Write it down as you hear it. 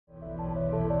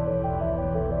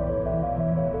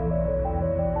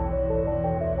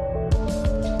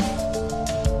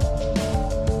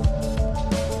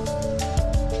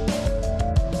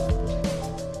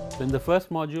in the first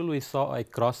module we saw a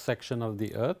cross section of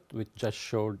the earth which just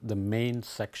showed the main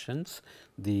sections,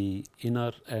 the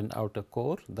inner and outer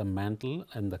core, the mantle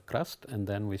and the crust, and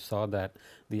then we saw that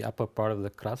the upper part of the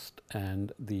crust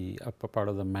and the upper part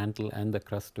of the mantle and the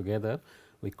crust together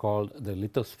we called the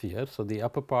lithosphere. So, the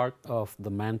upper part of the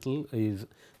mantle is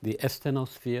the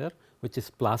asthenosphere, which is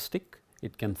plastic,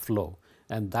 it can flow,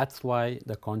 and that is why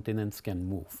the continents can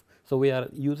move. So, we are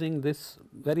using this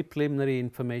very preliminary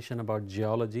information about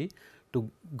geology to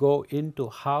go into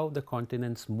how the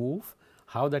continents move,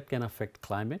 how that can affect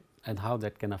climate and how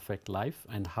that can affect life,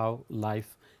 and how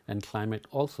life and climate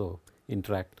also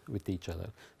interact with each other.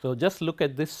 So, just look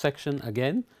at this section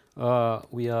again.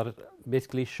 We are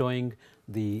basically showing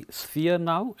the sphere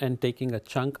now and taking a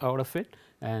chunk out of it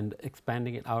and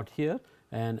expanding it out here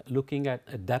and looking at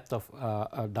a depth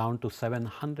of down to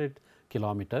 700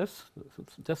 kilometers,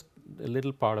 just a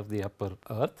little part of the upper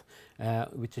earth,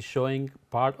 which is showing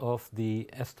part of the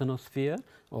asthenosphere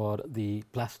or the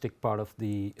plastic part of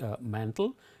the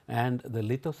mantle, and the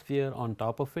lithosphere on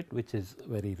top of it, which is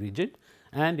very rigid,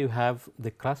 and you have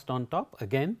the crust on top,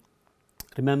 again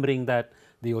remembering that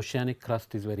the oceanic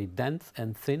crust is very dense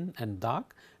and thin and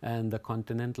dark, and the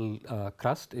continental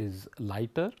crust is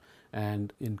lighter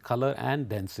and in color and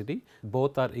density.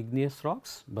 Both are igneous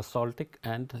rocks, basaltic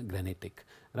and granitic,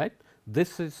 right.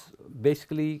 This is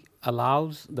basically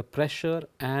allows the pressure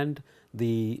and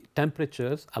the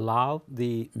temperatures allow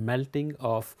the melting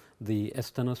of the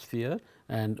asthenosphere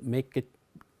and make it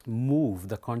move.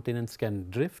 The continents can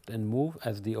drift and move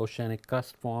as the oceanic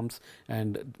crust forms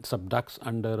and subducts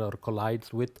under or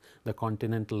collides with the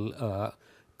continental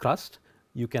crust.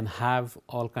 You can have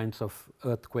all kinds of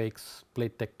earthquakes,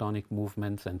 plate tectonic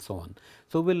movements and so on.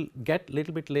 So, we will get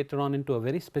little bit later on into a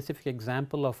very specific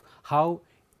example of how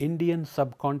Indian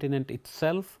subcontinent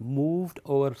itself moved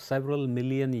over several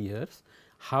million years,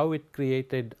 how it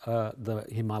created the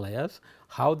Himalayas,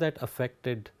 how that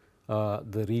affected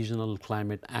the regional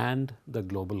climate and the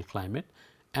global climate,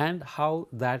 and how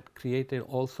that created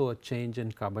also a change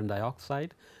in carbon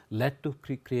dioxide, led to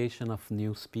creation of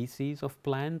new species of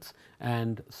plants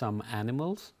and some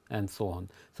animals and so on.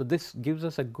 So, this gives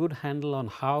us a good handle on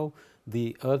how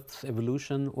the earth's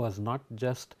evolution was not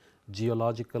just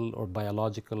geological or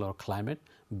biological or climate,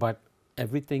 but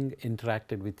everything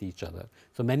interacted with each other.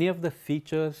 So, many of the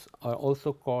features are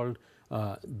also called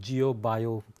Geo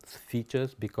Biosphere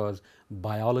features because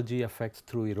biology affects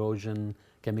through erosion,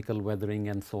 chemical weathering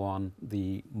and so on,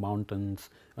 the mountains,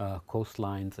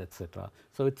 coastlines, etc.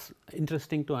 So, it is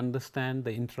interesting to understand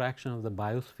the interaction of the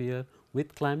biosphere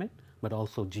with climate, but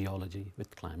also geology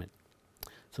with climate.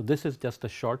 So, this is just a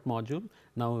short module.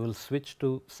 Now, we will switch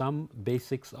to some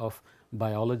basics of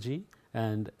biology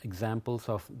and examples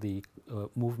of the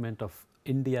movement of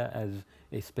India as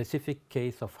a specific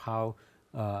case of how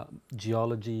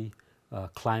geology,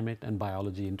 climate and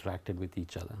biology interacted with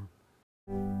each other.